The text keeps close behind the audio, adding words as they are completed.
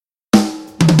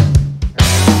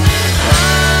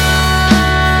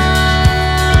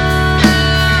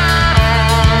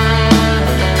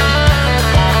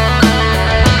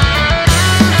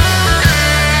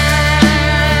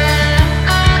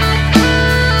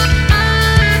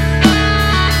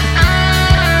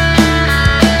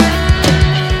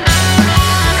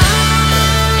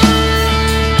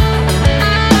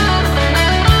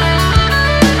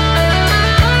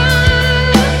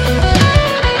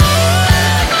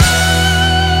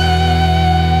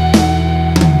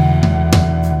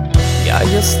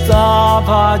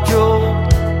estaba yo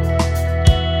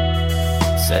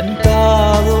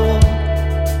sentado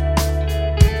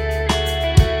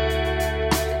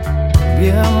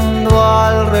viendo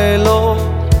al reloj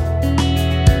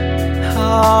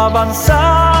avanzar,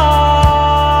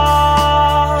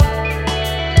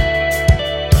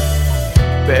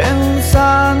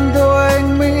 pensando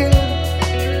en mil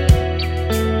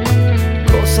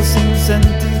cosas sin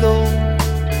sentido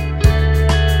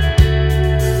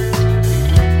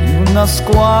y unas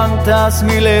cuantas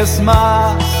miles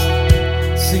más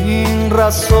sin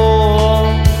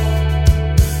razón.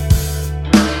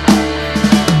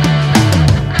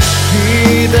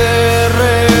 Y de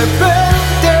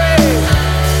repente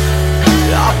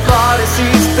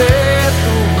apareciste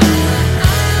tú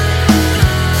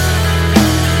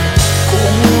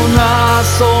con una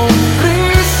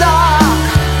sonrisa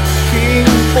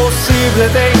imposible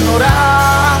de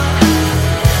ignorar.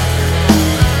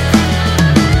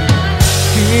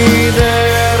 Y de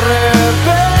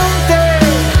repente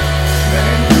me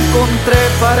encontré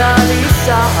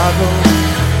paralizado,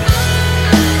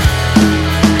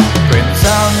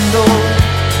 pensando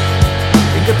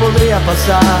en qué podría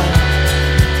pasar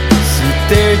si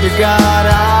te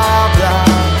llegara a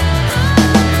hablar.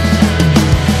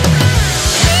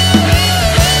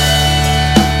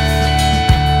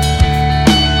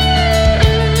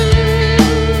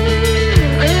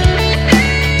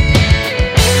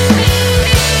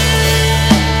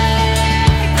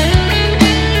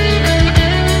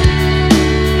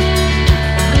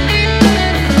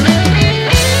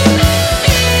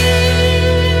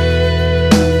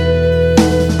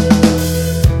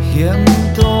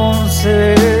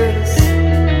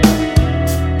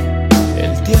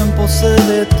 Se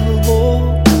detuvo,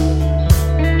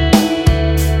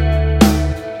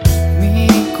 mi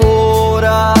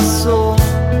corazón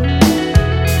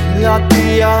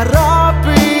latía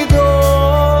rápido,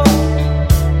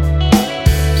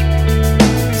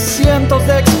 cientos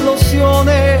de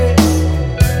explosiones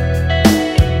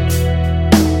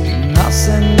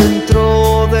nacen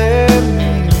dentro de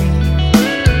mí,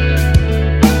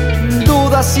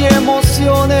 dudas y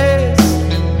emociones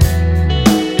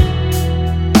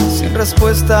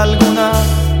respuesta alguna.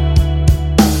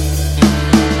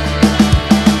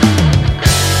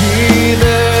 Y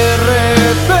de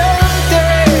repente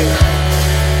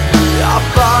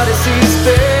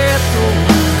apareciste tú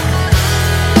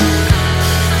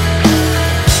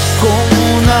con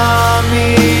una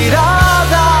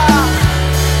mirada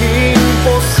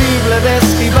imposible de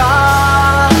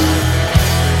esquivar.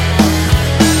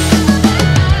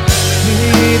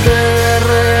 Y de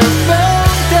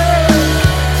repente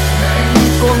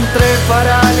encontré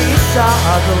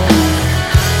paralizado,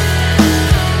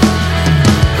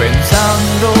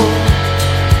 pensando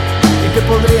en qué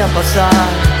podría pasar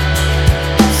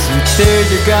si te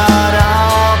llegara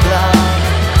a hablar.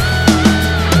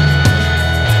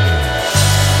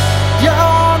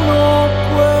 Ya no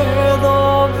puedo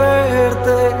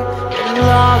verte en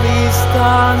la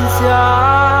distancia.